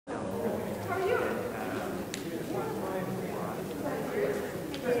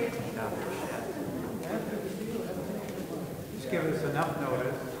Just give us enough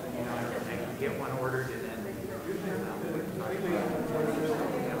notice, you know, and get one ordered and then.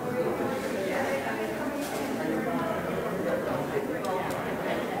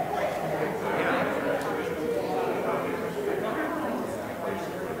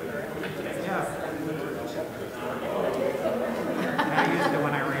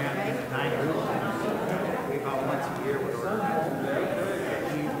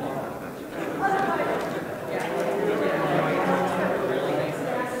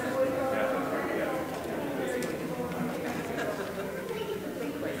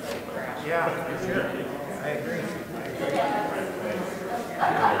 Yeah, for sure. I agree.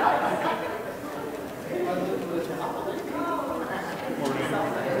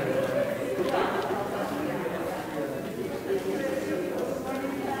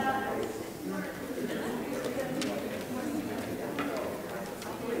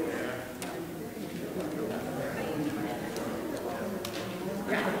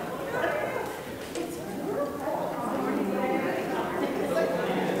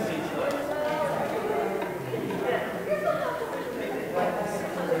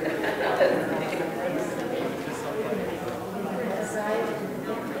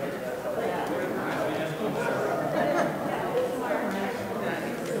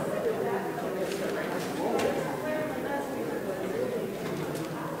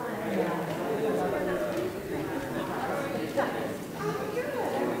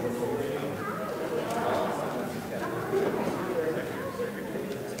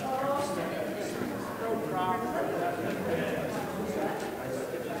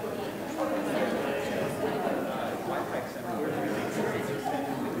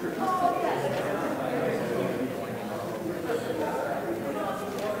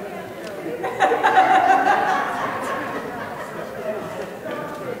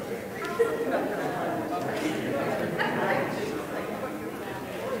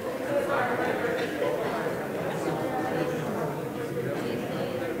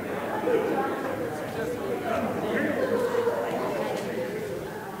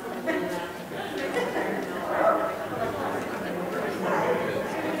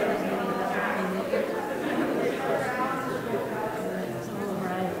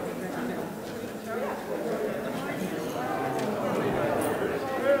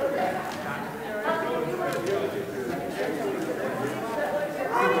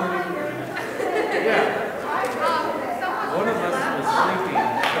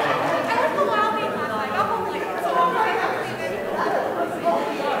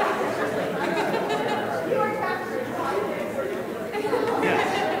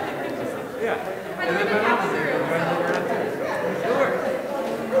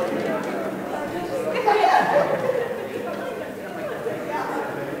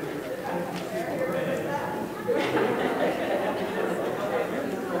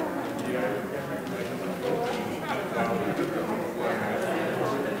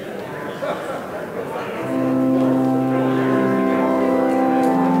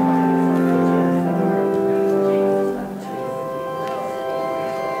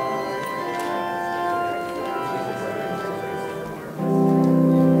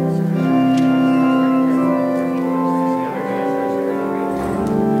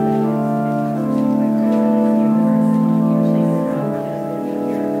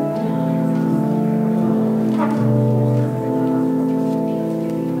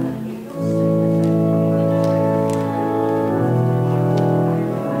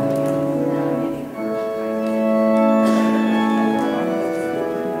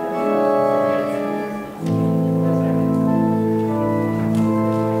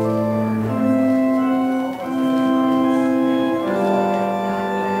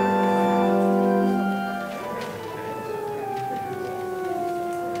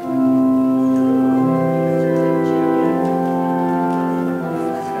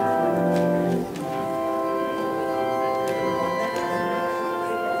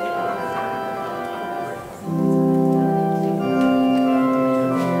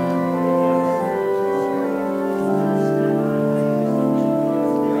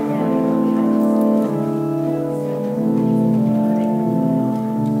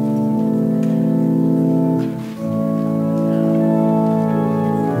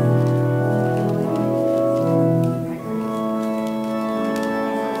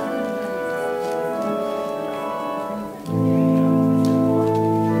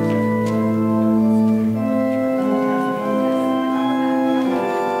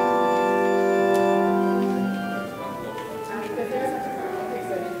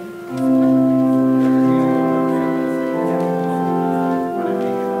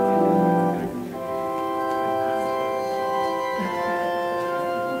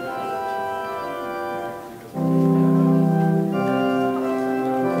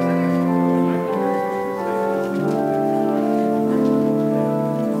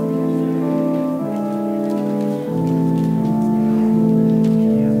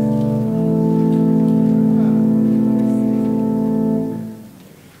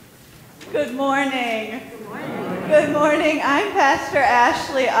 Good morning. Good morning. Good morning. I'm Pastor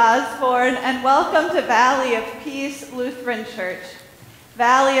Ashley Osborne, and welcome to Valley of Peace Lutheran Church.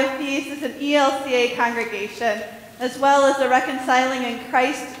 Valley of Peace is an ELCA congregation, as well as a Reconciling in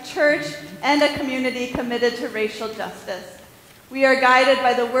Christ church and a community committed to racial justice. We are guided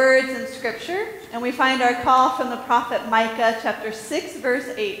by the words in Scripture, and we find our call from the prophet Micah, chapter 6, verse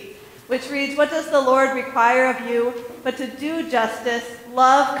 8, which reads, "What does the Lord require of you but to do justice,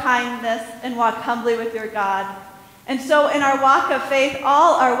 love kindness, and walk humbly with your God?" And so in our walk of faith,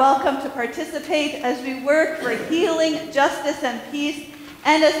 all are welcome to participate as we work for healing, justice, and peace,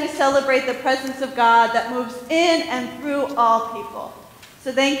 and as we celebrate the presence of God that moves in and through all people.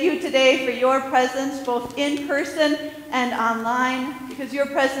 So thank you today for your presence, both in person and online, because your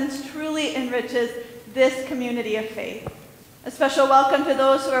presence truly enriches this community of faith. A special welcome to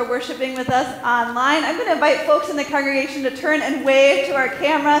those who are worshiping with us online. I'm going to invite folks in the congregation to turn and wave to our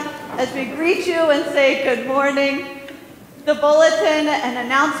camera as we greet you and say good morning. The bulletin and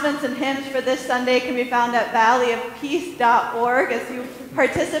announcements and hymns for this Sunday can be found at valleyofpeace.org as you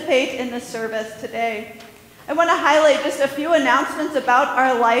participate in the service today. I want to highlight just a few announcements about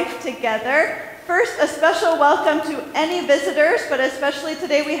our life together. First, a special welcome to any visitors, but especially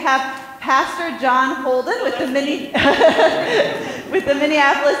today we have Pastor John Hulden with the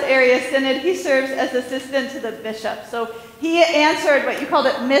Minneapolis Area Synod. He serves as assistant to the bishop. So he answered what you called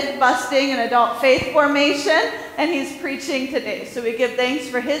it myth-busting and adult faith formation, and he's preaching today. So we give thanks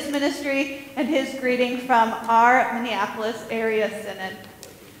for his ministry and his greeting from our Minneapolis Area Synod.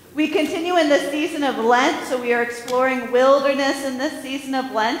 We continue in the season of Lent, so we are exploring wilderness in this season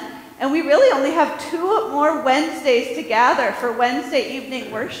of Lent, and we really only have 2 more Wednesdays to gather for Wednesday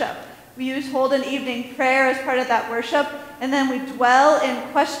evening worship. We use Hulden evening prayer as part of that worship, and then we dwell in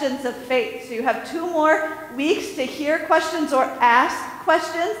questions of faith. So you have 2 more weeks to hear questions or ask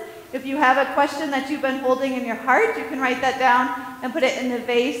questions. If you have a question that you've been holding in your heart, you can write that down and put it in the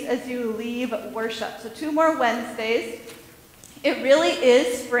vase as you leave worship. So 2 more Wednesdays. It really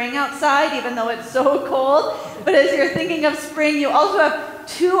is spring outside, even though it's so cold. But as you're thinking of spring, you also have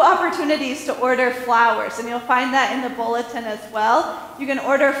 2 opportunities to order flowers, and you'll find that in the bulletin as well. You can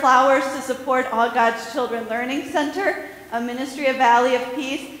order flowers to support All God's Children Learning Center, a ministry of Valley of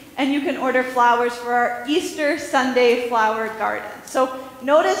Peace, and you can order flowers for our Easter Sunday flower garden. So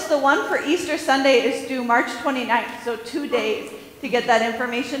notice the one for Easter Sunday is due March 29th, so 2 days to get that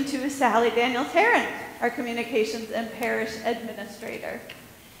information to Sally Daniels-Heron, our communications and parish administrator.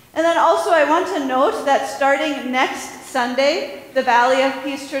 And then also I want to note that starting next Sunday, the Valley of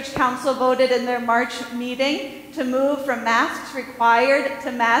Peace Church Council voted in their March meeting to move from masks required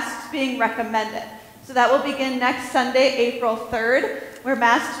to masks being recommended. So that will begin next Sunday, April 3rd, where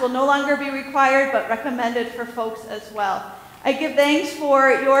masks will no longer be required but recommended for folks as well. I give thanks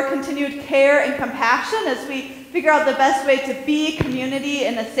for your continued care and compassion as we figure out the best way to be community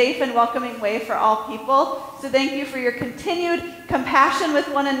in a safe and welcoming way for all people. So thank you for your continued compassion with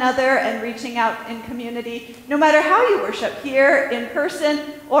one another and reaching out in community, no matter how you worship, here, in person,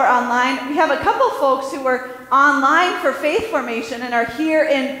 or online. We have a couple folks who were online for faith formation and are here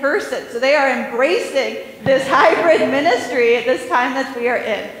in person. So they are embracing this hybrid ministry at this time that we are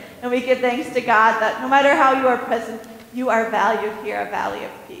in. And we give thanks to God that no matter how you are present, you are valued here at Valley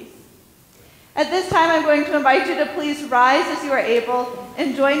of Peace. At this time, I'm going to invite you to please rise as you are able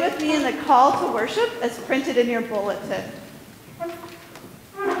and join with me in the call to worship as printed in your bulletin.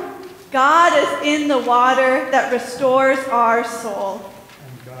 God is in the water that restores our soul.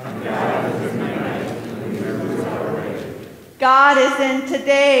 God is in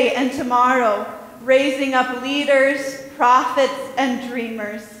today and tomorrow, raising up leaders, prophets, and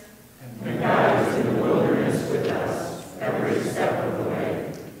dreamers. And God is in the wilderness with us every step of the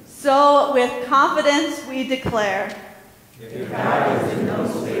way. So, with confidence, we declare, if God is in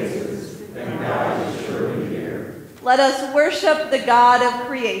those spaces, then God is surely here. Let us worship the God of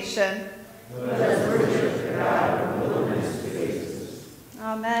creation. Let us worship the God of wilderness spaces.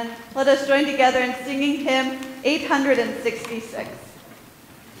 Amen. Let us join together in singing hymn 866.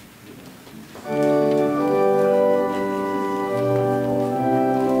 God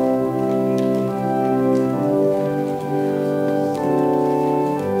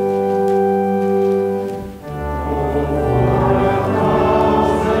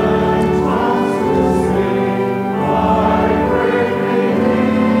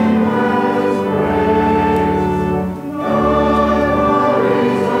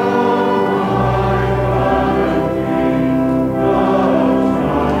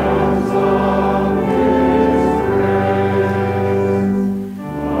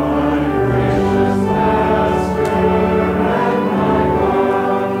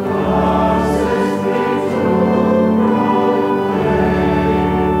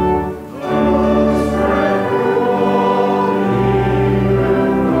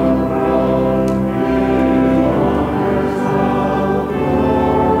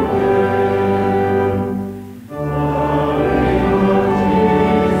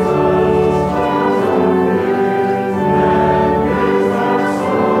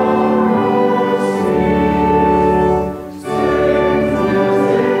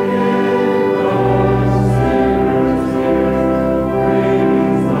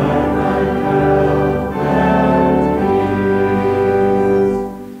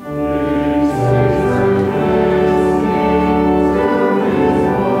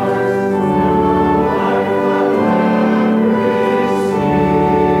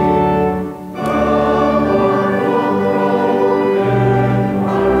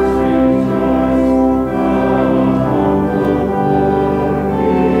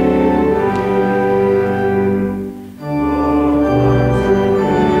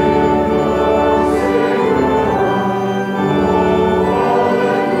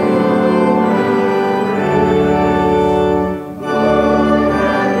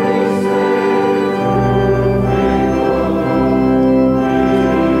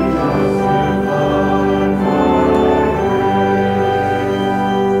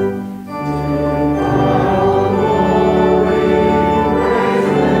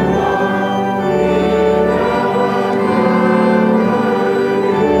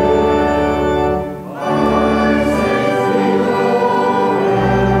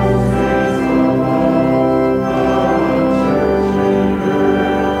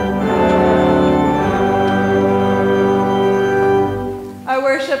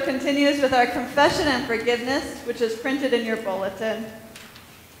continues with our confession and forgiveness, which is printed in your bulletin.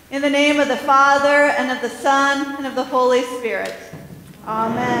 In the name of the Father, and of the Son, and of the Holy Spirit.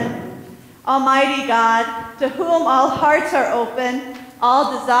 Amen. Almighty God, to whom all hearts are open,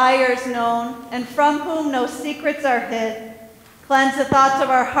 all desires known, and from whom no secrets are hid, cleanse the thoughts of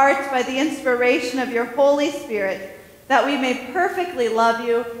our hearts by the inspiration of your Holy Spirit, that we may perfectly love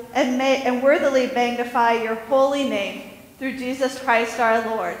you and worthily magnify your holy name, through Jesus Christ our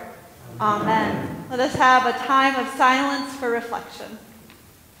Lord. Amen. Let us have a time of silence for reflection.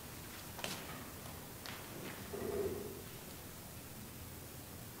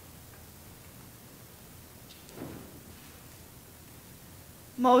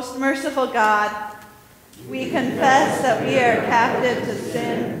 Most merciful God, we confess that we are captive to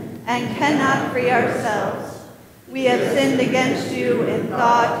sin and cannot free ourselves. We have sinned against you in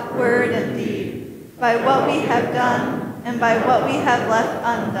thought, word, and deed, by what we have done and by what we have left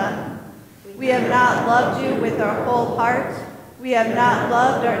undone. We have not loved you with our whole heart. We have not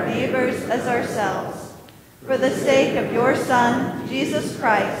loved our neighbors as ourselves. For the sake of your Son, Jesus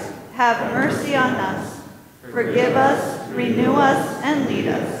Christ, have mercy on us. Forgive us, renew us, and lead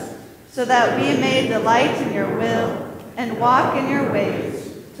us, so that we may delight in your will and walk in your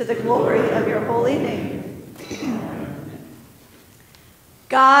ways, to the glory of your holy name.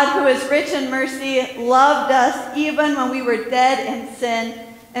 God, who is rich in mercy, loved us even when we were dead in sin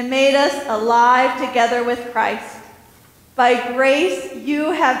and made us alive together with Christ. By grace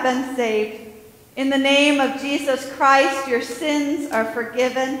you have been saved. In the name of Jesus Christ, your sins are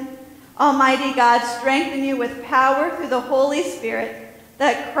forgiven. Almighty God, strengthen you with power through the Holy Spirit,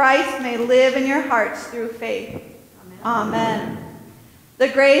 that Christ may live in your hearts through faith. Amen. The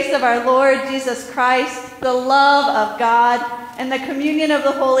grace of our Lord Jesus Christ, the love of God, and the communion of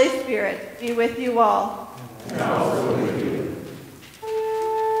the Holy Spirit be with you all. And also with you.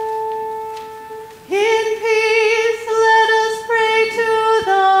 In peace, let us pray to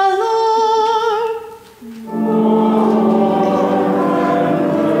the Lord.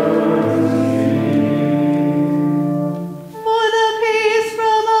 For the peace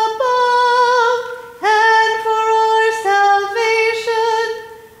from above and for our salvation,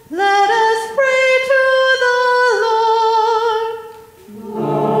 let us pray to the Lord.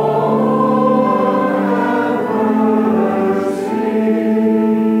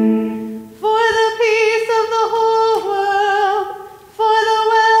 For the peace of the whole world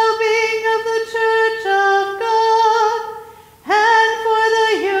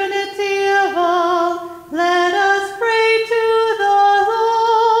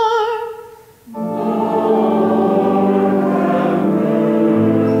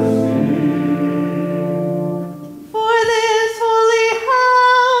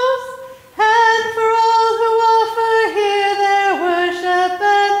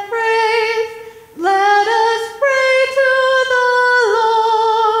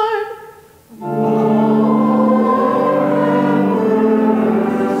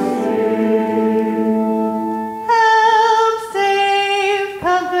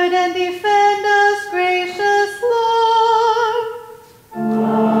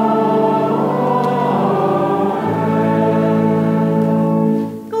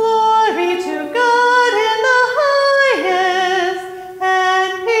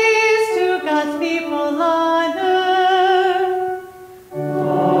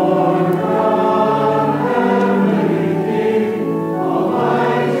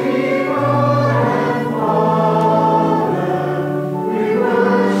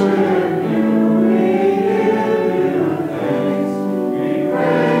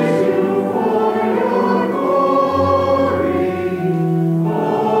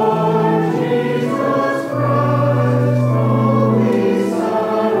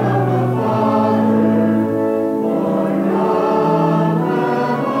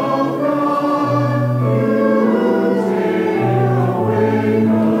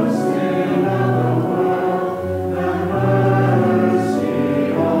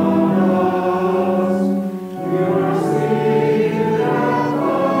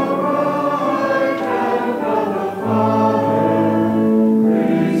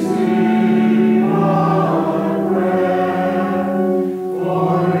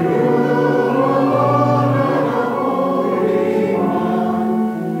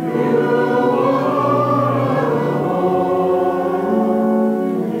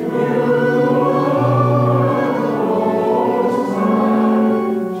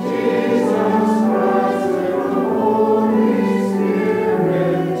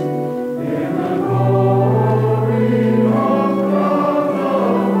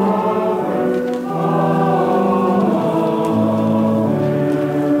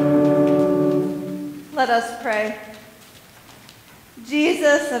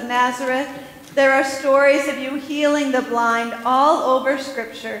Nazareth. There are stories of you healing the blind all over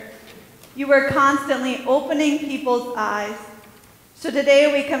Scripture. You were constantly opening people's eyes. So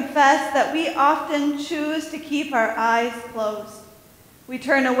today we confess that we often choose to keep our eyes closed. We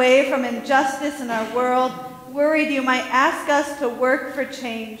turn away from injustice in our world, worried you might ask us to work for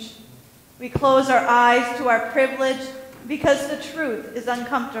change. We close our eyes to our privilege because the truth is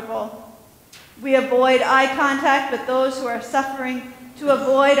uncomfortable. We avoid eye contact with those who are suffering to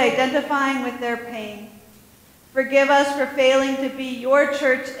avoid identifying with their pain. Forgive us for failing to be your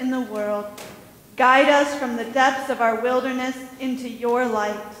church in the world. Guide us from the depths of our wilderness into your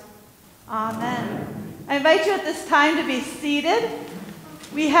light. Amen. I invite you at this time to be seated.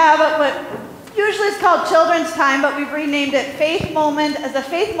 We have what usually is called children's time, but we've renamed it Faith Moment as a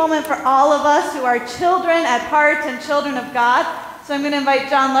faith moment for all of us who are children at heart and children of God. So I'm going to invite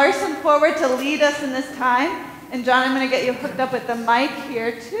John Larson forward to lead us in this time. And John, I'm going to get you hooked up with the mic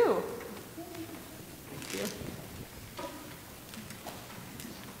here too. Thank you.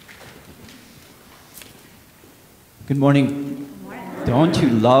 Good morning. Don't you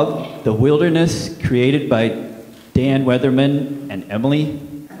love the wilderness created by Dan Weatherman and Emily?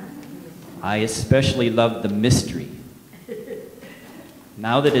 I especially love the mystery.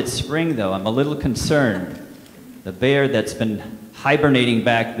 Now that it's spring, though, I'm a little concerned. The bear that's been hibernating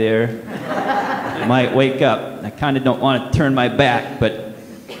back there might wake up. I kind of don't want to turn my back, but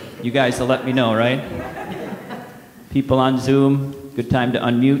you guys will let me know, right? People on Zoom, good time to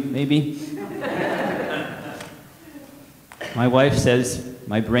unmute, maybe? My wife says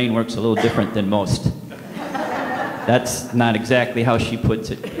my brain works a little different than most. That's not exactly how she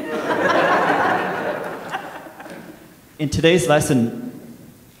puts it. In today's lesson,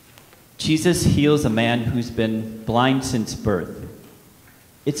 Jesus heals a man who's been blind since birth.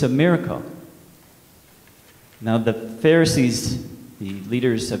 It's a miracle. Now, the Pharisees, the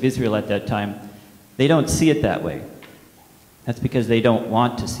leaders of Israel at that time, they don't see it that way. That's because they don't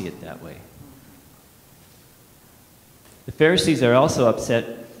want to see it that way. The Pharisees are also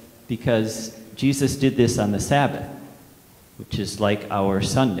upset because Jesus did this on the Sabbath, which is like our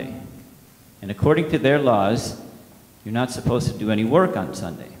Sunday. And according to their laws, you're not supposed to do any work on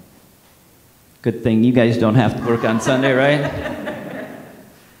Sunday. Good thing you guys don't have to work on Sunday, right?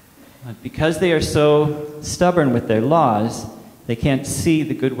 But because they are so stubborn with their laws, they can't see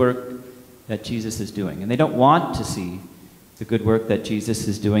the good work that Jesus is doing. And they don't want to see the good work that Jesus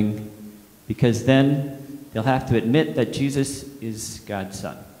is doing because then they'll have to admit that Jesus is God's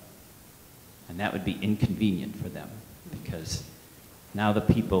Son. And that would be inconvenient for them because now the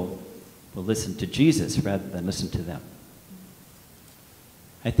people will listen to Jesus rather than listen to them.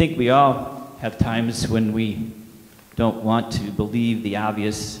 I think we all have times when we don't want to believe the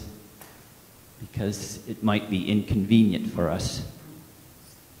obvious because it might be inconvenient for us.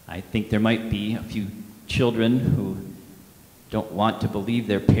 I think there might be a few children who don't want to believe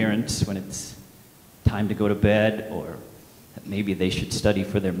their parents when it's time to go to bed, or that maybe they should study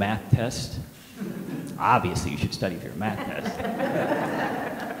for their math test. Obviously, you should study for your math test.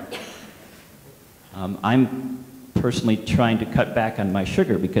 I'm personally trying to cut back on my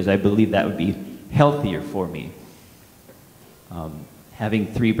sugar because I believe that would be healthier for me.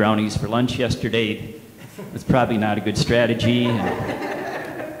 Having 3 brownies for lunch yesterday was probably not a good strategy,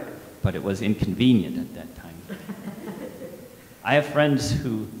 but it was inconvenient at that time. I have friends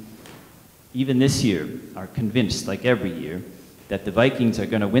who, even this year, are convinced, like every year, that the Vikings are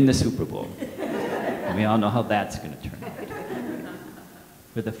going to win the Super Bowl. And we all know how that's going to turn out.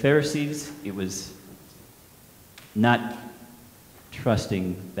 For the Pharisees, it was not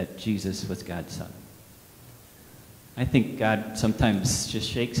trusting that Jesus was God's Son. I think God sometimes just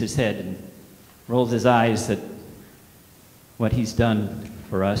shakes his head and rolls his eyes at what he's done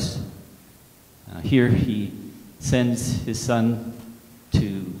for us. Here he sends his Son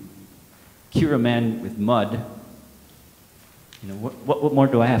to cure a man with mud. You know, what more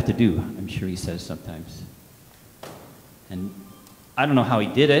do I have to do? I'm sure he says sometimes. And I don't know how he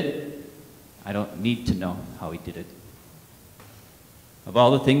did it. I don't need to know how he did it. Of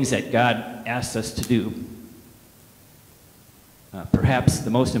all the things that God asks us to do, perhaps the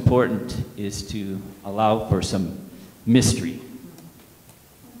most important is to allow for some mystery.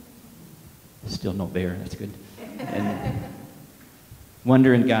 Still no bear, that's good. And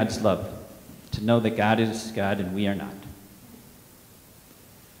wonder in God's love, to know that God is God and we are not.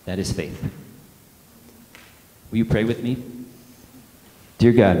 That is faith. Will you pray with me?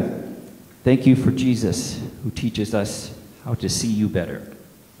 Dear God, thank you for Jesus who teaches us how to see you better.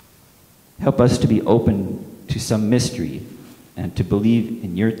 Help us to be open to some mystery and to believe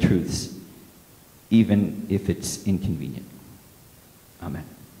in your truths, even if it's inconvenient. Amen.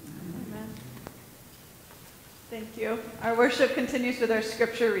 Thank you. Our worship continues with our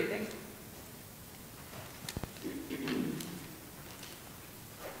scripture reading.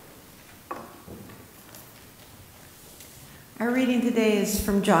 Our reading today is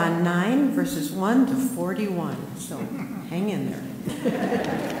from John 9, verses 1 to 41, so hang in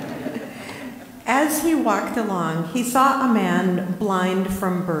there. As he walked along, he saw a man blind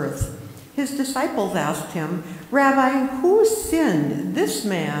from birth. His disciples asked him, "Rabbi, who sinned, this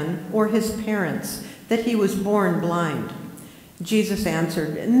man or his parents, that he was born blind?" Jesus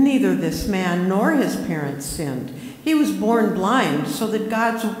answered, "Neither this man nor his parents sinned. He was born blind so that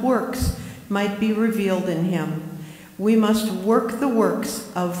God's works might be revealed in him. We must work the works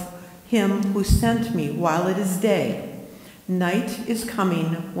of him who sent me while it is day. Night is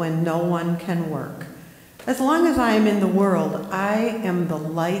coming when no one can work. As long as I am in the world, I am the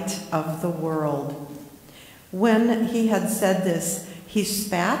light of the world." When he had said this, he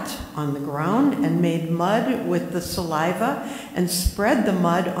spat on the ground and made mud with the saliva and spread the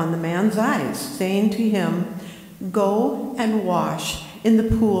mud on the man's eyes, saying to him, "Go and wash in the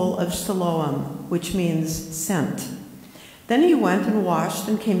pool of Siloam," which means sent. Then he went and washed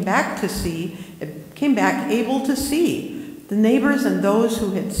and came back able to see. The neighbors and those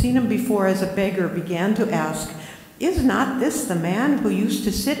who had seen him before as a beggar began to ask, "Is not this the man who used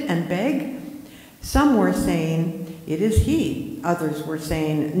to sit and beg?" Some were saying, "It is he." Others were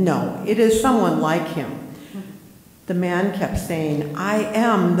saying, "No, it is someone like him." The man kept saying, "I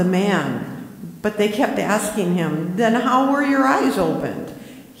am the man." But they kept asking him, "Then how were your eyes opened?"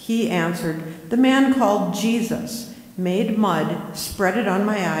 He answered, "The man called Jesus made mud, spread it on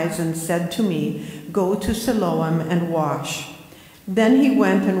my eyes, and said to me, 'Go to Siloam and wash.' Then he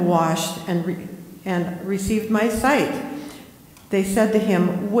went and washed and received my sight." They said to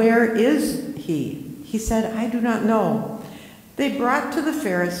him, "Where is he?" He said, "I do not know." They brought to the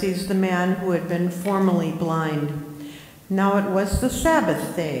Pharisees the man who had been formerly blind. Now it was the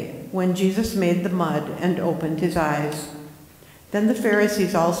Sabbath day when Jesus made the mud and opened his eyes. Then the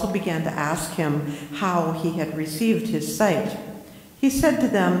Pharisees also began to ask him how he had received his sight. He said to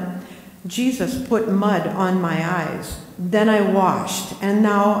them, "Jesus put mud on my eyes. Then I washed, and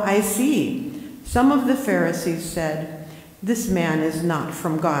now I see." Some of the Pharisees said, "This man is not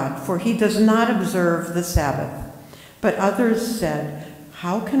from God, for he does not observe the Sabbath." But others said,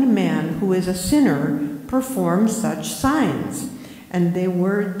 "How can a man who is a sinner perform such signs?" And they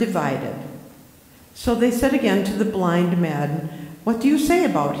were divided. So they said again to the blind man, "What do you say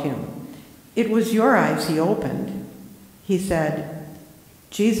about him? It was your eyes he opened." He said,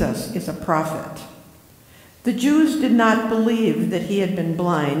 "Jesus is a prophet." The Jews did not believe that he had been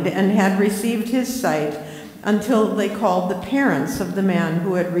blind and had received his sight until they called the parents of the man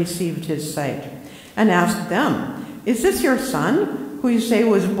who had received his sight and asked them, "Is this your son, who you say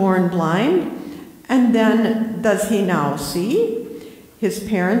was born blind? And then does he now see?" His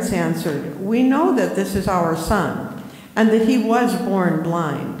parents answered, "We know that this is our son, and that he was born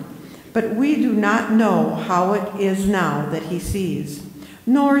blind. But we do not know how it is now that he sees,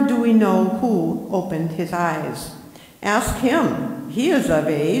 nor do we know who opened his eyes. Ask him. He is of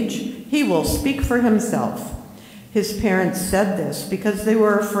age. He will speak for himself." His parents said this because they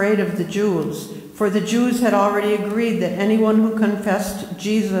were afraid of the Jews, for the Jews had already agreed that anyone who confessed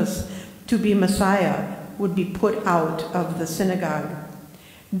Jesus to be Messiah would be put out of the synagogue.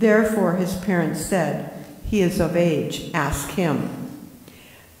 Therefore his parents said, "He is of age. Ask him."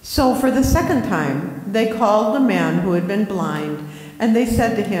 So for the second time they called the man who had been blind, and they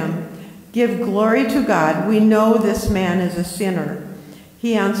said to him, "Give glory to God. We know this man is a sinner."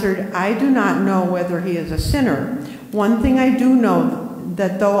 He answered, "I do not know whether he is a sinner. One thing I do know,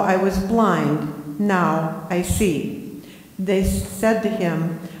 that though I was blind, now I see." They said to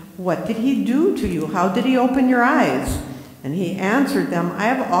him, "What did he do to you? How did he open your eyes?" And he answered them, "I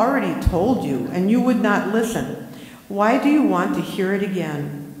have already told you, and you would not listen. Why do you want to hear it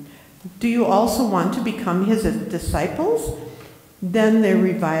again? Do you also want to become his disciples?" Then they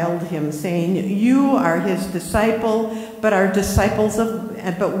reviled him, saying, "You are his disciple, but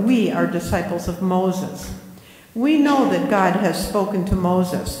we are disciples of Moses. We know that God has spoken to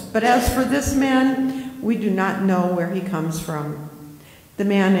Moses, but as for this man, we do not know where he comes from." The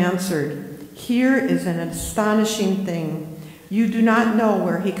man answered, "Here is an astonishing thing. You do not know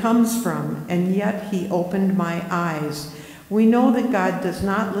where he comes from, and yet he opened my eyes. We know that God does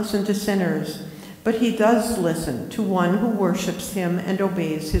not listen to sinners, but he does listen to one who worships him and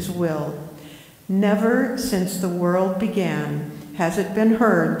obeys his will. Never since the world began has it been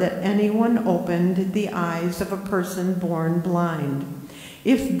heard that anyone opened the eyes of a person born blind.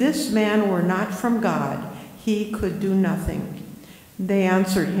 If this man were not from God, he could do nothing." They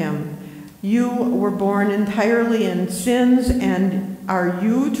answered him, You were born entirely in sins, and are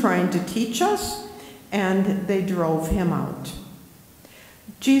you trying to teach us?" And they drove him out.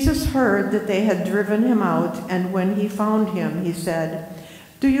 Jesus heard that they had driven him out, and when he found him, he said,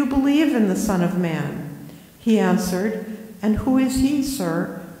 "Do you believe in the Son of Man?" He answered, "And who is he,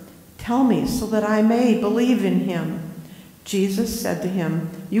 sir? Tell me so that I may believe in him." Jesus said to him,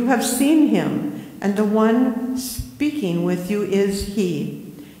 "You have seen him, and the one speaking with you is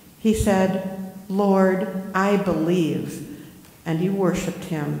he." He said, "Lord, I believe," and he worshiped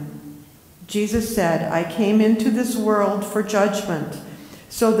him. Jesus said, "I came into this world for judgment,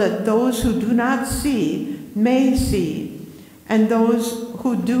 so that those who do not see may see, and those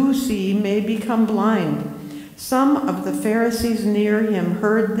who do see may become blind." Some of the Pharisees near him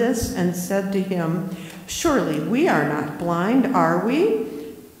heard this and said to him, "Surely we are not blind, are we?"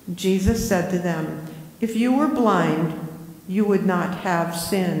 Jesus said to them, "If you were blind, you would not have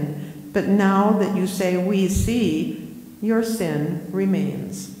sin. But now that you say we see, your sin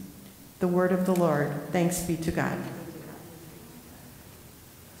remains." The word of the Lord. Thanks be to God.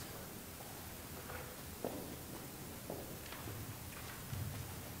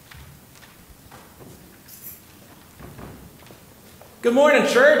 Good morning,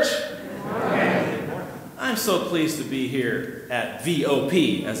 church. Good morning. I'm so pleased to be here at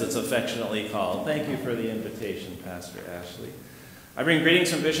VOP, as it's affectionately called. Thank you for the invitation, Pastor Ashley. I bring greetings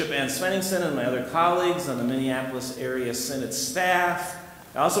from Bishop Ann Svenningson and my other colleagues on the Minneapolis area Synod staff.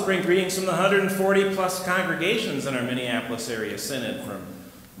 I also bring greetings from the 140-plus congregations in our Minneapolis area Synod, from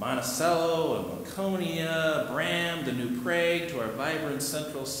Monticello and Laconia, Bram, to New Prague, to our vibrant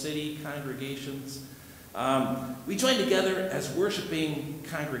Central City congregations. We join together as worshiping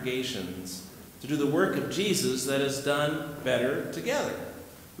congregations to do the work of Jesus that is done better together.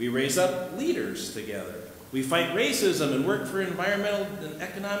 We raise up leaders together. We fight racism and work for environmental and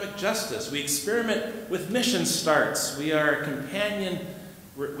economic justice. We experiment with mission starts. We have a companion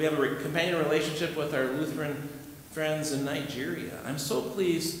relationship with our Lutheran friends in Nigeria. I'm so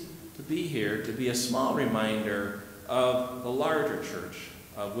pleased to be here to be a small reminder of the larger church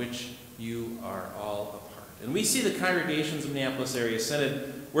of which you are all a part. And we see the congregations of Minneapolis Area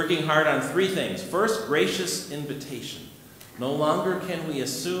Synod working hard on three things. First, gracious invitation. No longer can we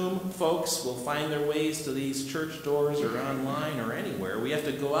assume folks will find their ways to these church doors or online or anywhere. We have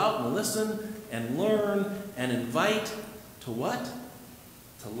to go out and listen and learn and invite to what?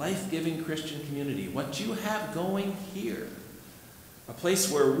 To life-giving Christian community. What you have going here. A place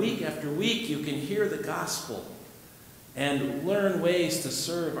where week after week you can hear the gospel and learn ways to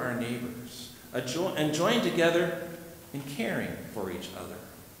serve our neighbors. And join together in caring for each other.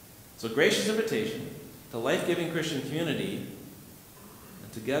 So, gracious invitation to life-giving Christian community,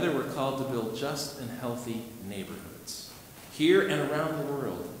 and together we're called to build just and healthy neighborhoods, here and around the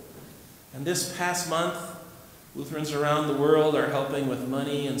world. And this past month, Lutherans around the world are helping with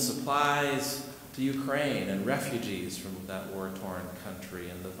money and supplies to Ukraine and refugees from that war-torn country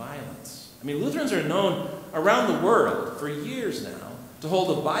and the violence. I mean, Lutherans are known around the world for years now to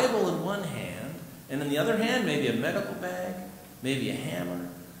hold a Bible in one hand, and in the other hand, maybe a medical bag, maybe a hammer,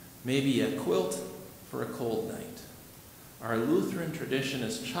 maybe a quilt for a cold night. Our Lutheran tradition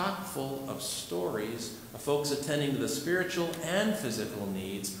is chock full of stories of folks attending to the spiritual and physical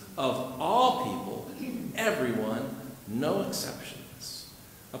needs of all people, everyone, no exceptions.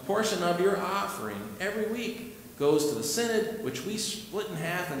 A portion of your offering every week goes to the Synod, which we split in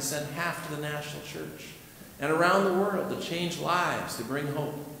half and send half to the national church, and around the world to change lives, to bring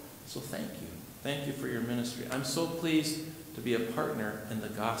hope. So thank you. Thank you for your ministry. I'm so pleased to be a partner in the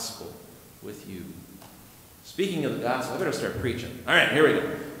gospel with you. Speaking of the gospel, I better start preaching. All right, here we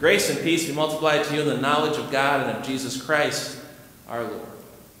go. Grace and peace be multiplied to you in the knowledge of God and of Jesus Christ, our Lord.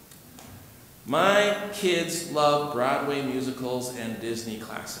 My kids love Broadway musicals and Disney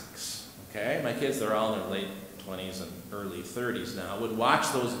classics. Okay? My kids, they're all in their late 20s and early 30s now, would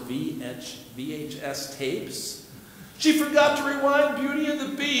watch those VHS tapes. She forgot to rewind Beauty and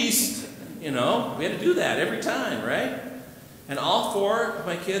the Beast. You know, we had to do that every time, right? And all four of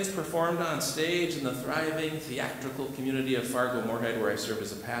my kids performed on stage in the thriving theatrical community of Fargo-Moorhead, where I served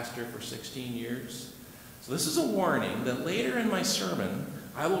as a pastor for 16 years. So this is a warning that later in my sermon,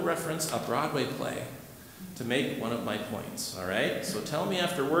 I will reference a Broadway play to make one of my points, all right? So tell me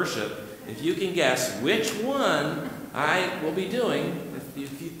after worship if you can guess which one I will be doing,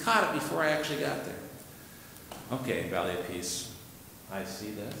 if you caught it before I actually got there. Okay, Valley of Peace, I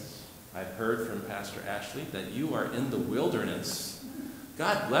see this. I've heard from Pastor Ashley that you are in the wilderness.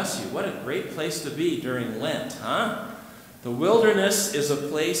 God bless you. What a great place to be during Lent, huh? The wilderness is a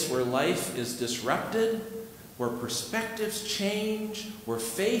place where life is disrupted, where perspectives change, where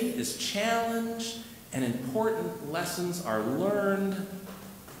faith is challenged, and important lessons are learned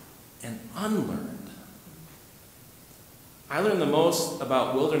and unlearned. I learned the most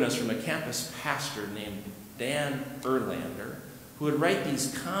about wilderness from a campus pastor named Dan Erlander, who would write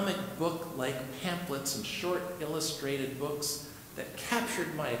these comic book-like pamphlets and short illustrated books that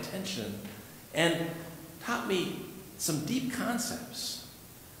captured my attention and taught me some deep concepts.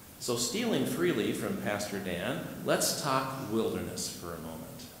 So stealing freely from Pastor Dan, let's talk wilderness for a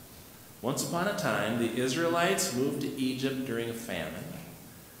moment. Once upon a time, the Israelites moved to Egypt during a famine.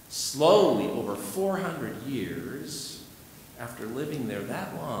 Slowly, over 400 years, after living there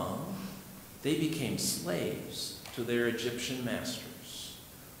that long, they became slaves to their Egyptian masters.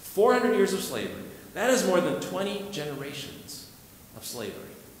 400 years of slavery. That is more than 20 generations of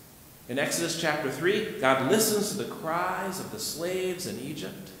slavery. In Exodus chapter 3, God listens to the cries of the slaves in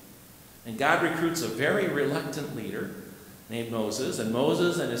Egypt, and God recruits a very reluctant leader named Moses, and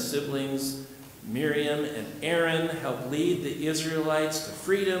Moses and his siblings Miriam and Aaron help lead the Israelites to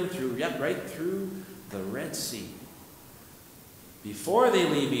freedom right through the Red Sea. Before they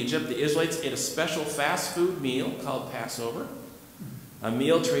leave Egypt, the Israelites ate a special fast food meal called Passover, a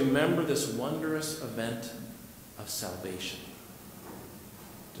meal to remember this wondrous event of salvation.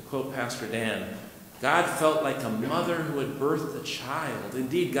 To quote Pastor Dan, God felt like a mother who had birthed a child.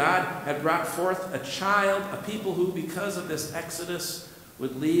 Indeed, God had brought forth a child, a people who, because of this exodus,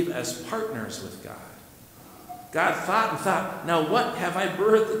 would leave as partners with God. God thought and thought, now what have I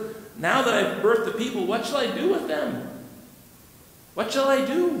birthed? Now that I've birthed the people, what shall I do with them? What shall I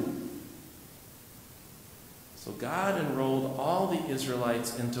do? So God enrolled all the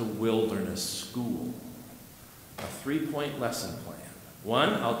Israelites into wilderness school, a 3-point lesson plan.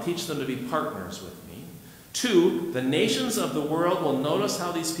 1, I'll teach them to be partners with me. 2, the nations of the world will notice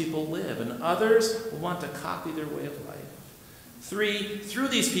how these people live, and others will want to copy their way of life. 3, through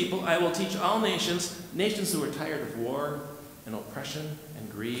these people I will teach all nations who are tired of war and oppression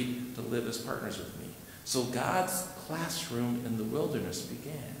and greed, to live as partners with me. So God's classroom in the wilderness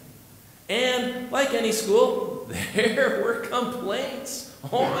began. And like any school, there were complaints.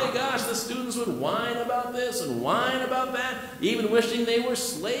 Oh my gosh, the students would whine about this and whine about that, even wishing they were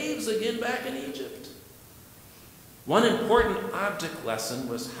slaves again back in Egypt. One important object lesson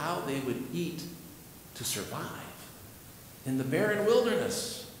was how they would eat to survive in the barren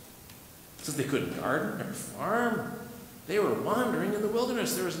wilderness. Since they couldn't garden or farm, they were wandering in the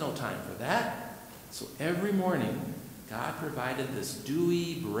wilderness. There was no time for that. So every morning, God provided this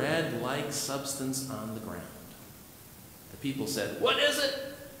dewy, bread-like substance on the ground. The people said, "What is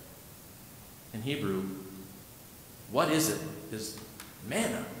it?" In Hebrew, "what is it?" is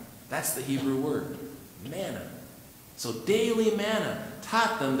manna. That's the Hebrew word, manna. So daily manna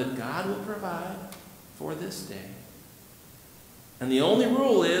taught them that God will provide for this day. And the only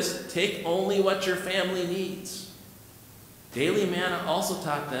rule is, take only what your family needs. Daily manna also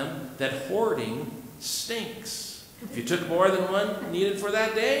taught them that hoarding stinks. If you took more than one needed for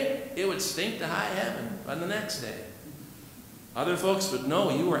that day, it would stink to high heaven on the next day. Other folks would know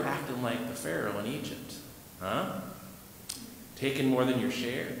you were acting like the Pharaoh in Egypt. Huh? Taking more than your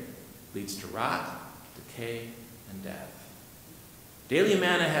share leads to rot, decay, and death. Daily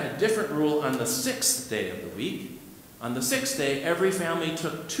manna had a different rule on the 6th day of the week. On the 6th day, every family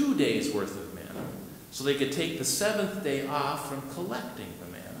took 2 days' worth of manna, so they could take the 7th day off from collecting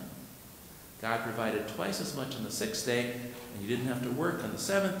the manna. God provided twice as much on the 6th day, and you didn't have to work on the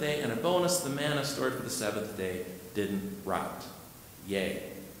 7th day, and a bonus, the manna stored for the 7th day didn't rot. Yay.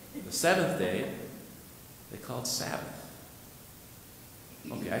 The 7th day, they called Sabbath.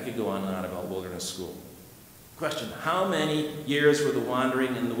 Okay, I could go on and on about wilderness school. Question, how many years were the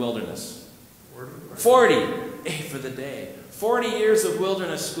wandering in the wilderness? 40. 8 for the day. 40 years of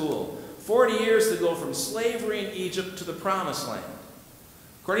wilderness school. 40 years to go from slavery in Egypt to the promised land.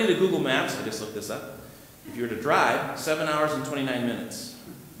 According to Google Maps, I just looked this up, if you were to drive, 7 hours and 29 minutes.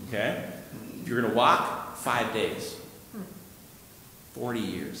 Okay? If you were going to walk, 5 days. 40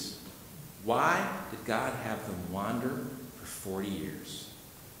 years. Why did God have them wander for 40 years?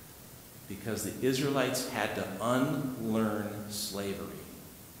 Because the Israelites had to unlearn slavery.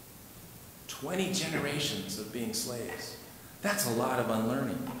 20 generations of being slaves. That's a lot of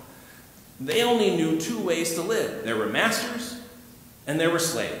unlearning. They only knew 2 ways to live. There were masters and there were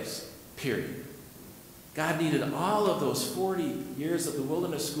slaves, period. God needed all of those 40 years of the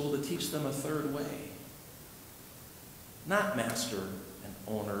wilderness school to teach them a 3rd way. Not master and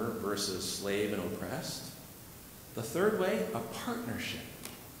owner versus slave and oppressed. The 3rd way, a partnership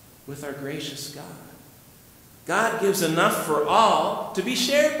with our gracious God. God gives enough for all to be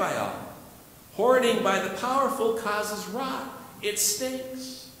shared by all. Hoarding by the powerful causes rot. It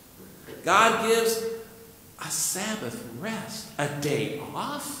stinks. God gives a Sabbath rest, a day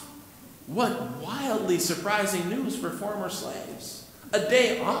off. What wildly surprising news for former slaves. A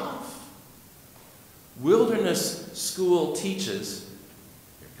day off. Wilderness School teaches,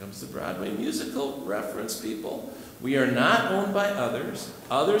 here comes the Broadway musical reference, people. We are not owned by others.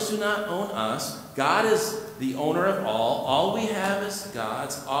 Others do not own us. God is the owner of all. All we have is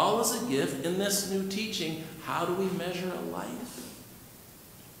God's. All is a gift. In this new teaching, how do we measure a life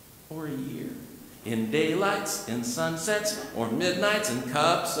or a year? In daylights, in sunsets, or midnights, in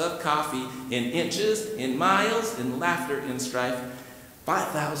cups of coffee, in inches, in miles, in laughter, in strife.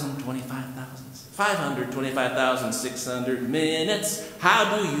 5,000, 25,000, 525,600 minutes.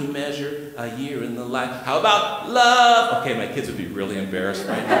 How do you measure a year in the life? How about love? Okay, my kids would be really embarrassed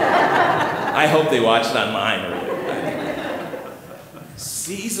right now. I hope they watch it online.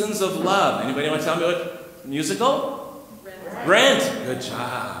 Seasons of love. Anybody want to tell me what musical? Rent. Good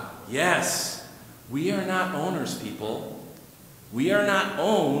job. Yes. We are not owners, people. We are not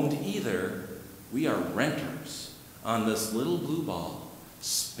owned either. We are renters on this little blue ball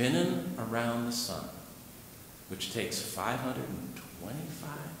spinning around the sun, which takes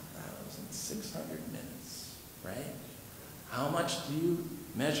 525,600 minutes, right? How much do you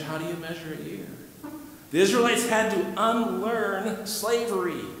measure? How do you measure a year? The Israelites had to unlearn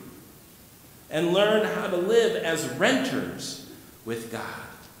slavery and learn how to live as renters with God.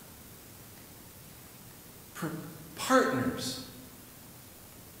 Partners,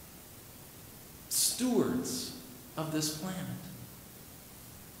 stewards of this planet.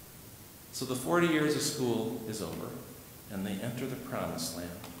 So the 40 years of school is over, and they enter the promised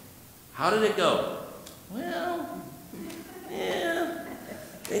land. How did it go? Well, yeah,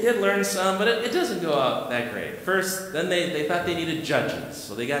 they did learn some, but it doesn't go out that great. First, then they thought they needed judges,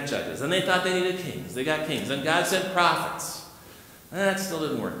 so they got judges. Then they thought they needed kings, they got kings. Then God sent prophets. That still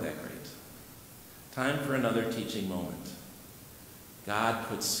didn't work that great. Time for another teaching moment. God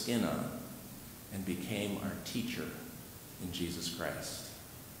put skin on and became our teacher in Jesus Christ.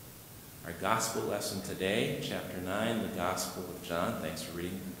 Our gospel lesson today, chapter 9, the Gospel of John. Thanks for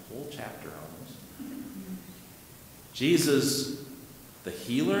reading the whole chapter almost. Jesus, the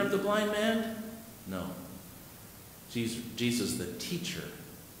healer of the blind man? No. Jesus, the teacher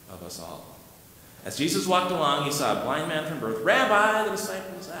of us all. As Jesus walked along, he saw a blind man from birth. Rabbi, the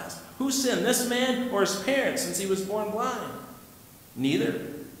disciples asked, who sinned, this man or his parents, since he was born blind? Neither.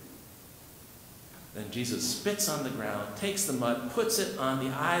 Then Jesus spits on the ground, takes the mud, puts it on the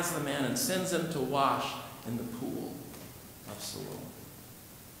eyes of the man, and sends him to wash in the pool of Siloam.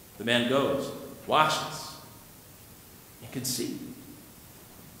 The man goes, washes, and can see.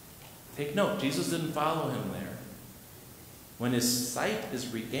 Take note, Jesus didn't follow him there. When his sight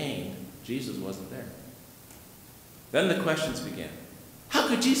is regained, Jesus wasn't there. Then the questions began. How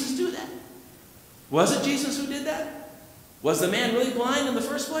could Jesus do that? Was it Jesus who did that? Was the man really blind in the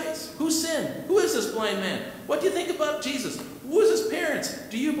first place? Who sinned? Who is this blind man? What do you think about Jesus? Who is his parents?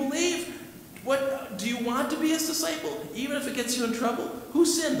 Do you believe? What do you want to be his disciple, even if it gets you in trouble? Who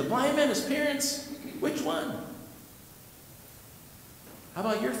sinned? The blind man, his parents? Which one? How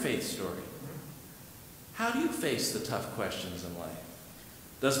about your faith story? How do you face the tough questions in life?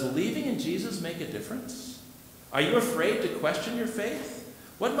 Does believing in Jesus make a difference? Are you afraid to question your faith?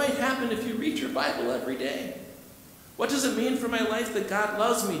 What might happen if you read your Bible every day? What does it mean for my life that God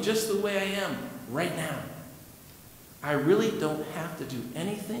loves me just the way I am right now? I really don't have to do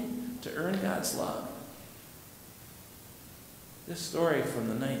anything to earn God's love. This story from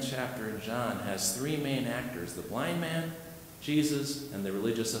the 9th chapter in John has three main actors: the blind man, Jesus, and the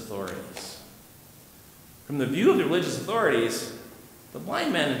religious authorities. From the view of the religious authorities, the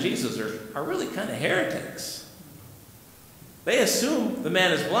blind man and Jesus are really kind of heretics. They assume the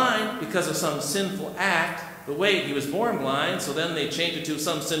man is blind because of some sinful act. But wait, he was born blind, so then they change it to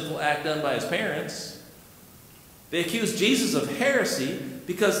some sinful act done by his parents. They accuse Jesus of heresy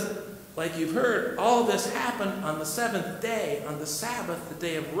because, like you've heard, all this happened on the seventh day, on the Sabbath, the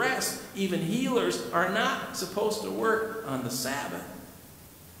day of rest. Even healers are not supposed to work on the Sabbath.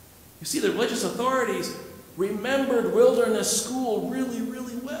 You see, the religious authorities remembered wilderness school really,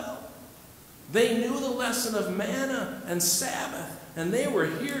 really well. They knew the lesson of manna and Sabbath, and they were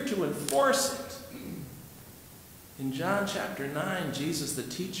here to enforce it. In John chapter 9, Jesus the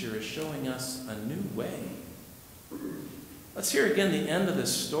teacher is showing us a new way. Let's hear again the end of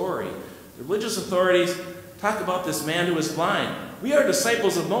this story. The religious authorities talk about this man who is blind. We are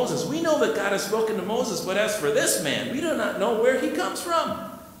disciples of Moses. We know that God has spoken to Moses, but as for this man, we do not know where he comes from.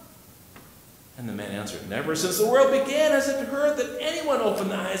 And the man answered, never since the world began has it heard that anyone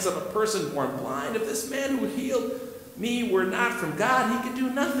opened the eyes of a person born blind. If this man who healed me were not from God, he could do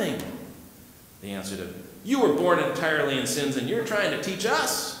nothing. They answered him, you were born entirely in sins, and you're trying to teach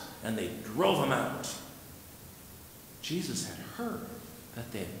us. And they drove him out. Jesus had heard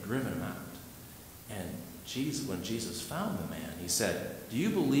that they had driven him out. And when Jesus found the man, he said, do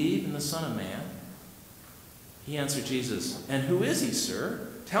you believe in the Son of Man? He answered Jesus, and who is he, sir?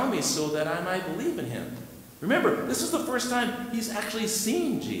 Tell me so that I might believe in him. Remember, this is the first time he's actually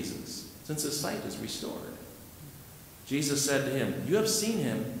seen Jesus since his sight is restored. Jesus said to him, you have seen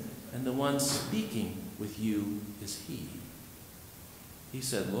him, and the one speaking with you is he. He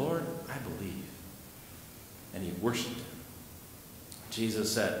said, Lord, I believe. And he worshiped him.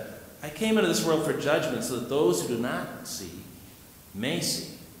 Jesus said, I came into this world for judgment so that those who do not see may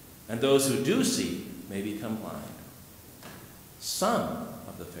see, and those who do see may become blind. Some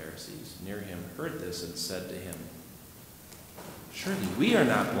of the Pharisees near him heard this and said to him, surely we are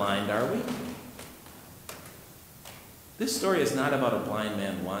not blind, are we? This story is not about a blind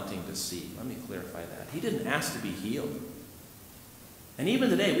man wanting to see. Let me clarify that. He didn't ask to be healed. And even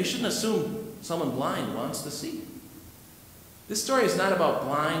today, we shouldn't assume someone blind wants to see. This story is not about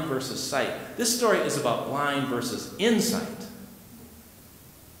blind versus sight. This story is about blind versus insight.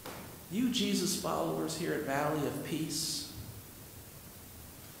 You Jesus followers here at Valley of Peace,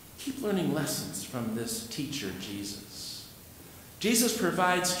 keep learning lessons from this teacher, Jesus. Jesus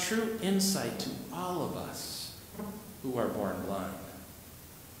provides true insight to all of us who are born blind.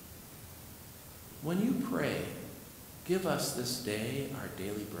 When you pray, give us this day our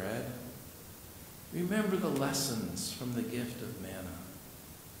daily bread, remember the lessons from the gift of manna,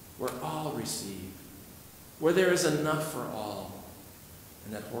 where all receive, where there is enough for all,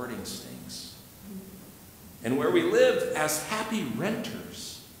 and that hoarding stinks, and where we live as happy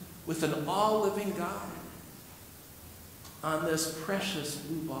renters with an all-living God on this precious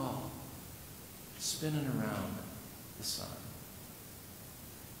blue ball spinning around the sun.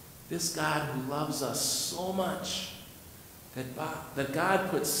 This God who loves us so much that God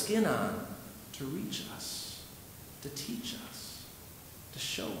put skin on to reach us, to teach us, to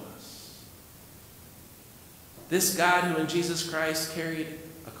show us. This God who in Jesus Christ carried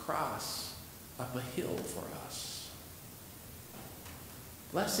a cross up a hill for us.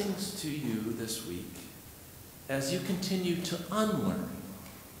 Blessings to you this week as you continue to unlearn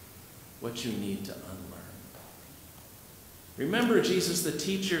what you need to unlearn. Remember, Jesus the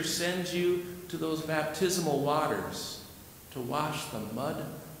teacher sends you to those baptismal waters to wash the mud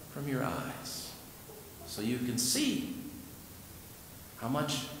from your eyes so you can see how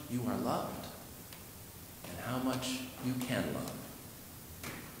much you are loved and how much you can love.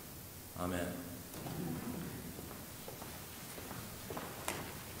 Amen.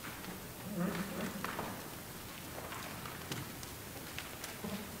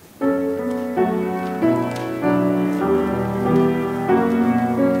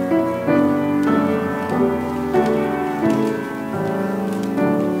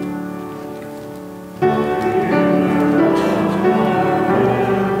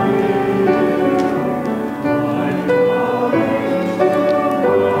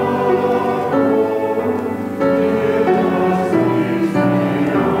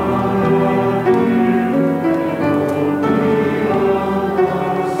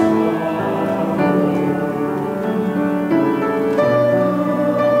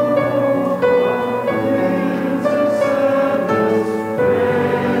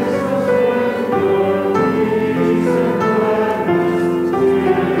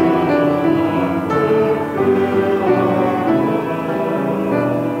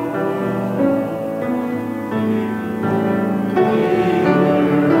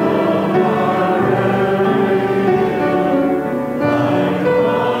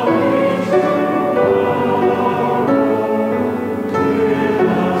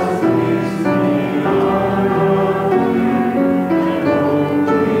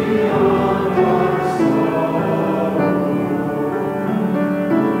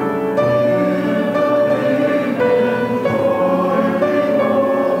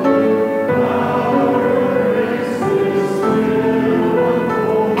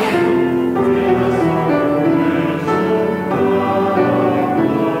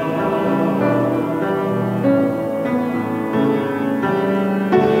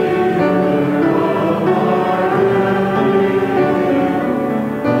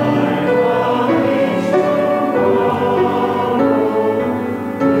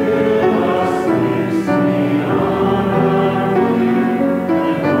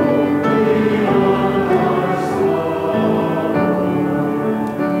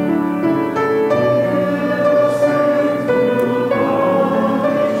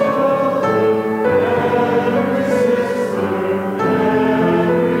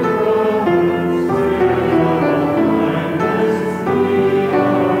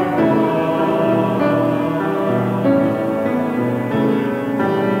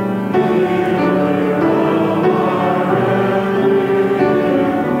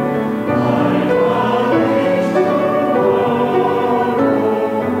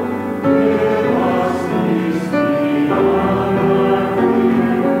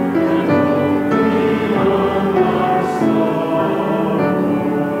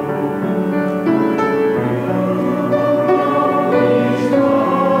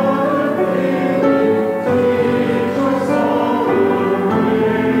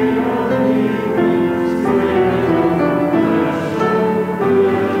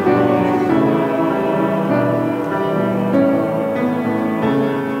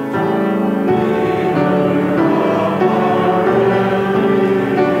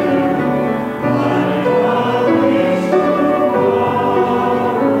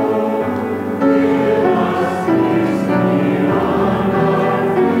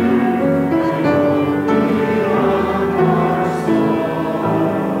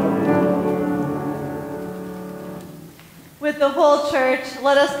 church,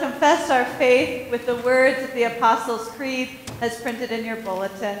 let us confess our faith with the words of the Apostles' Creed as printed in your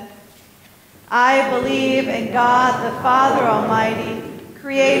bulletin. I believe in God, the Father Almighty,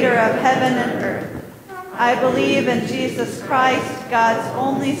 creator of heaven and earth. I believe in Jesus Christ, God's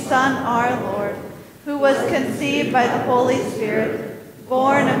only Son, our Lord, who was conceived by the Holy Spirit,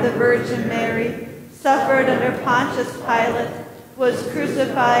 born of the Virgin Mary, suffered under Pontius Pilate, was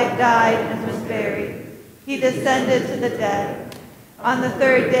crucified, died, and was buried. He descended to the dead. On the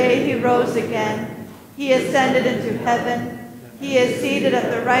third day he rose again. He ascended into heaven. He is seated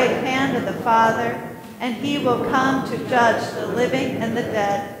at the right hand of the Father, and he will come to judge the living and the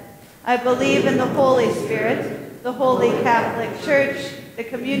dead. I believe in the Holy Spirit, the Holy Catholic Church, the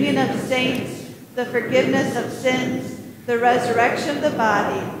communion of saints, the forgiveness of sins, the resurrection of the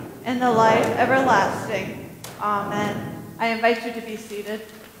body, and the life everlasting. Amen. I invite you to be seated.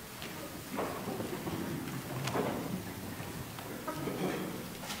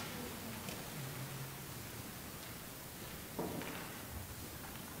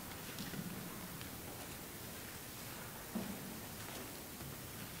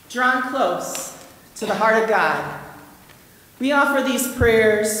 Drawn close to the heart of God, we offer these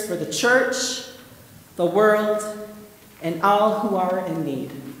prayers for the church, the world, and all who are in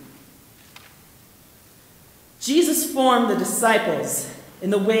need. Jesus formed the disciples in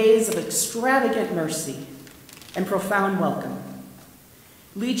the ways of extravagant mercy and profound welcome.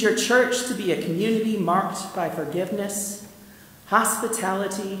 Lead your church to be a community marked by forgiveness,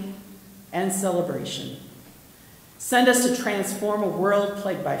 hospitality, and celebration. Send us to transform a world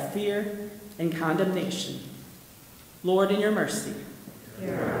plagued by fear and condemnation. Lord, in your mercy.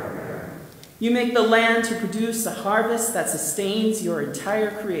 You make the land to produce a harvest that sustains your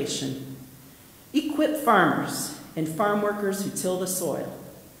entire creation. Equip farmers and farm workers who till the soil.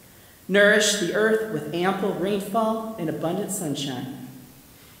 Nourish the earth with ample rainfall and abundant sunshine.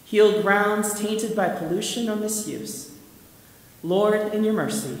 Heal grounds tainted by pollution or misuse. Lord, in your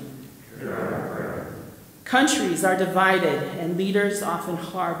mercy. Countries are divided, and leaders often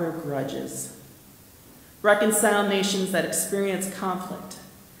harbor grudges. Reconcile nations that experience conflict.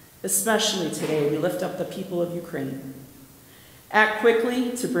 Especially today, we lift up the people of Ukraine. Act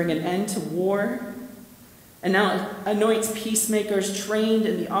quickly to bring an end to war. Anoint peacemakers trained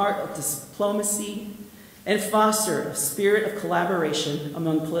in the art of diplomacy, and foster a spirit of collaboration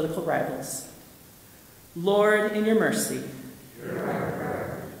among political rivals. Lord, in your mercy.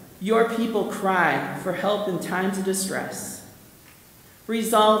 Your people cry for help in times of distress.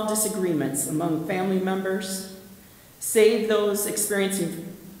 Resolve disagreements among family members. Save those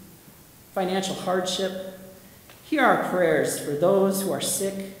experiencing financial hardship. Hear our prayers for those who are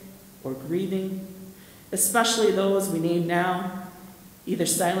sick or grieving, especially those we name now, either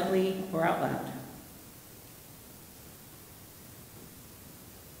silently or out loud.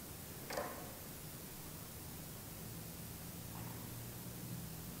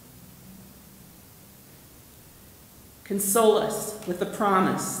 Console us with the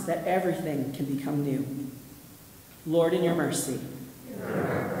promise that everything can become new. Lord, in your mercy.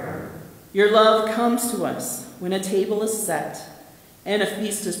 Your love comes to us when a table is set and a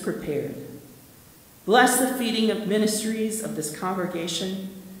feast is prepared. Bless the feeding of ministries of this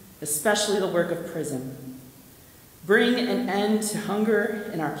congregation, especially the work of prison. Bring an end to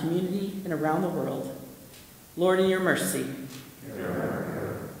hunger in our community and around the world. Lord, in your mercy.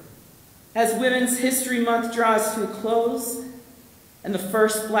 As Women's History Month draws to a close, and the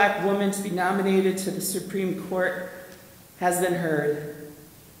first Black woman to be nominated to the Supreme Court has been heard,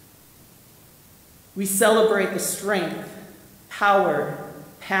 we celebrate the strength, power,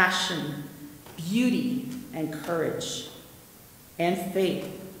 passion, beauty, and courage, and faith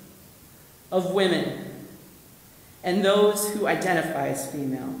of women and those who identify as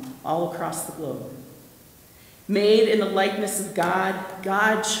female all across the globe. Made in the likeness of God,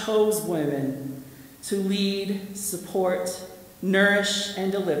 God chose women to lead, support, nourish,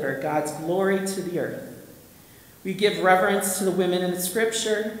 and deliver God's glory to the earth. We give reverence to the women in the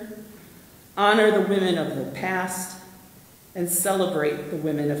scripture, honor the women of the past, and celebrate the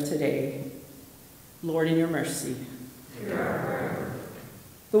women of today. Lord, in your mercy.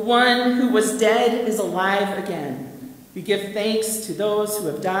 The one who was dead is alive again. We give thanks to those who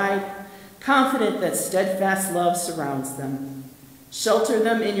have died, confident that steadfast love surrounds them. Shelter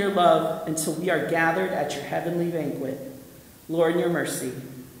them in your love until we are gathered at your heavenly banquet. Lord, in your mercy.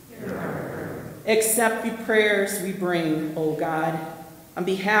 Accept the prayers we bring, O God, on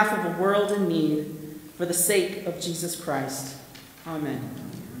behalf of a world in need, for the sake of Jesus Christ. Amen.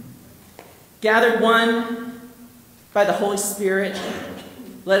 Gathered one by the Holy Spirit,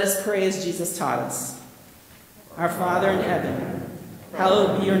 let us pray as Jesus taught us. Our Father in heaven,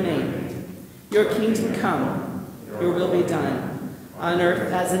 hallowed be your name. Your kingdom come, your will be done, on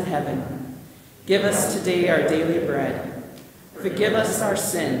earth as in heaven. Give us today our daily bread. Forgive us our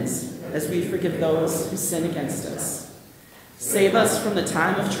sins, as we forgive those who sin against us. Save us from the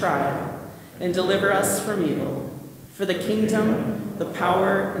time of trial, and deliver us from evil. For the kingdom, the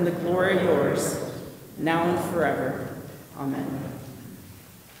power, and the glory are yours, now and forever. Amen.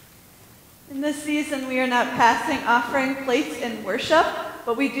 In this season, we are not passing offering plates in worship,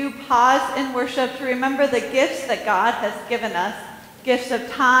 but we do pause in worship to remember the gifts that God has given us, gifts of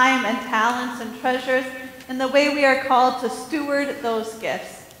time and talents and treasures, and the way we are called to steward those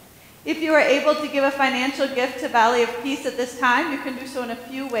gifts. If you are able to give a financial gift to Valley of Peace at this time, you can do so in a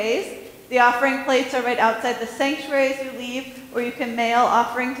few ways. The offering plates are right outside the sanctuary as you leave, or you can mail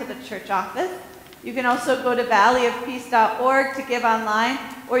offering to the church office. You can also go to valleyofpeace.org to give online,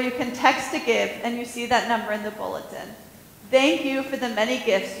 or you can text to give, and you see that number in the bulletin. Thank you for the many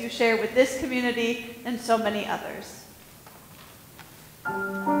gifts you share with this community and so many others.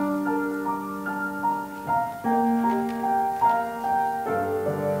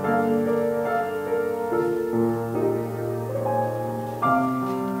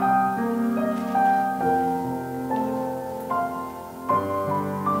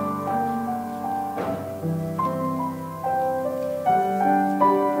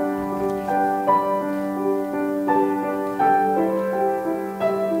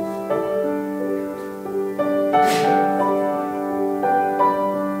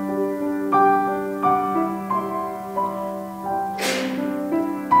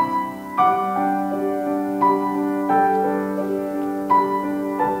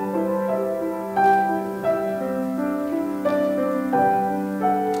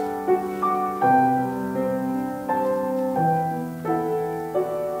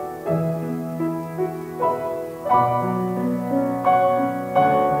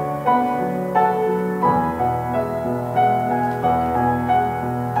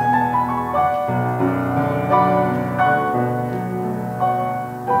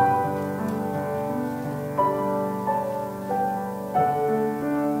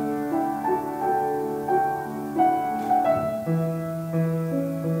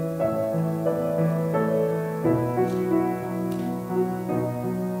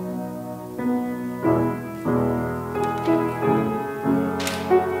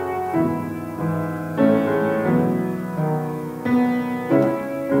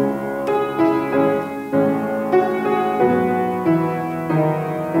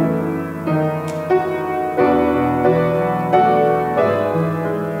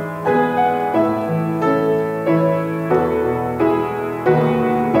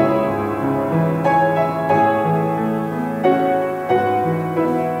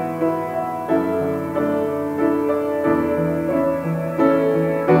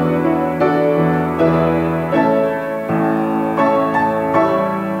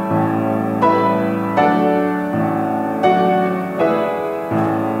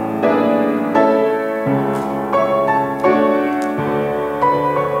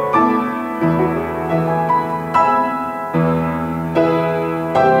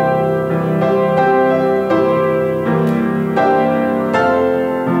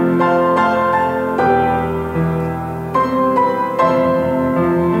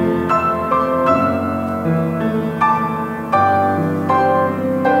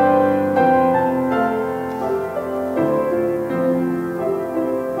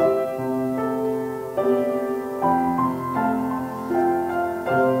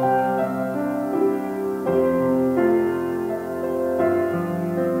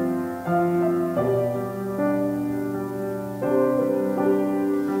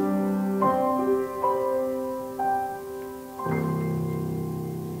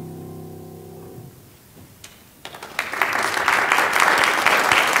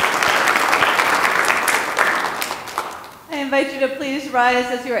 I invite you to please rise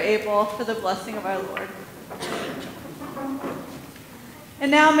as you are able for the blessing of our Lord.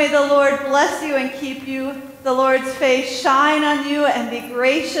 And now may the Lord bless you and keep you, the Lord's face shine on you and be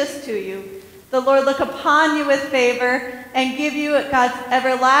gracious to you. The Lord look upon you with favor and give you God's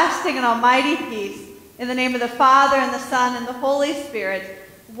everlasting and almighty peace. In the name of the Father, and the Son, and the Holy Spirit,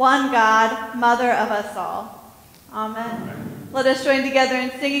 one God, Mother of us all. Amen. Let us join together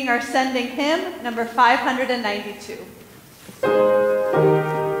in singing our sending hymn, number 592.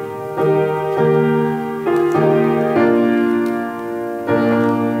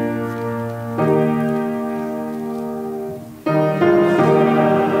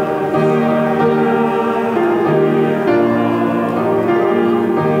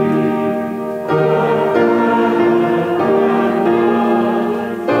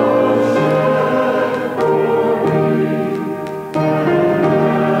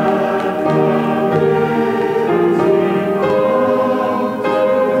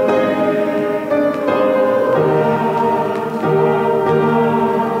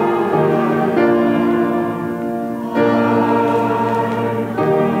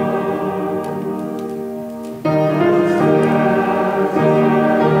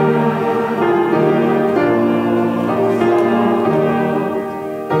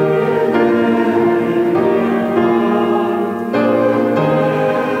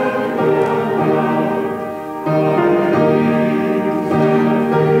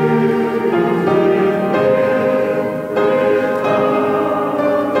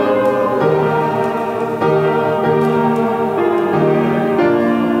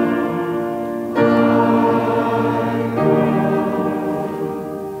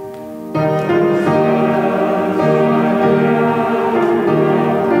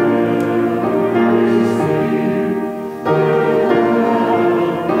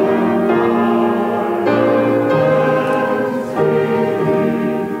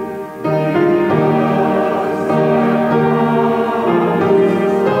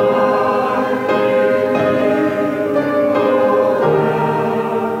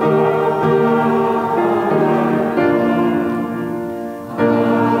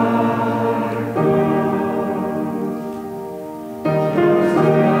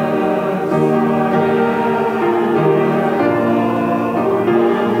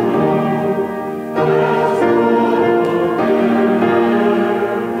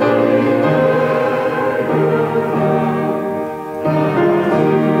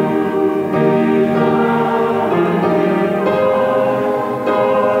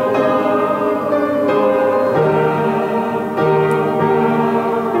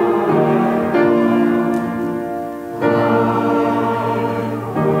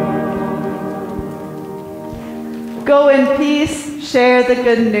 the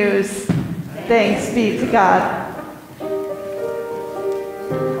good news. Thanks be to God.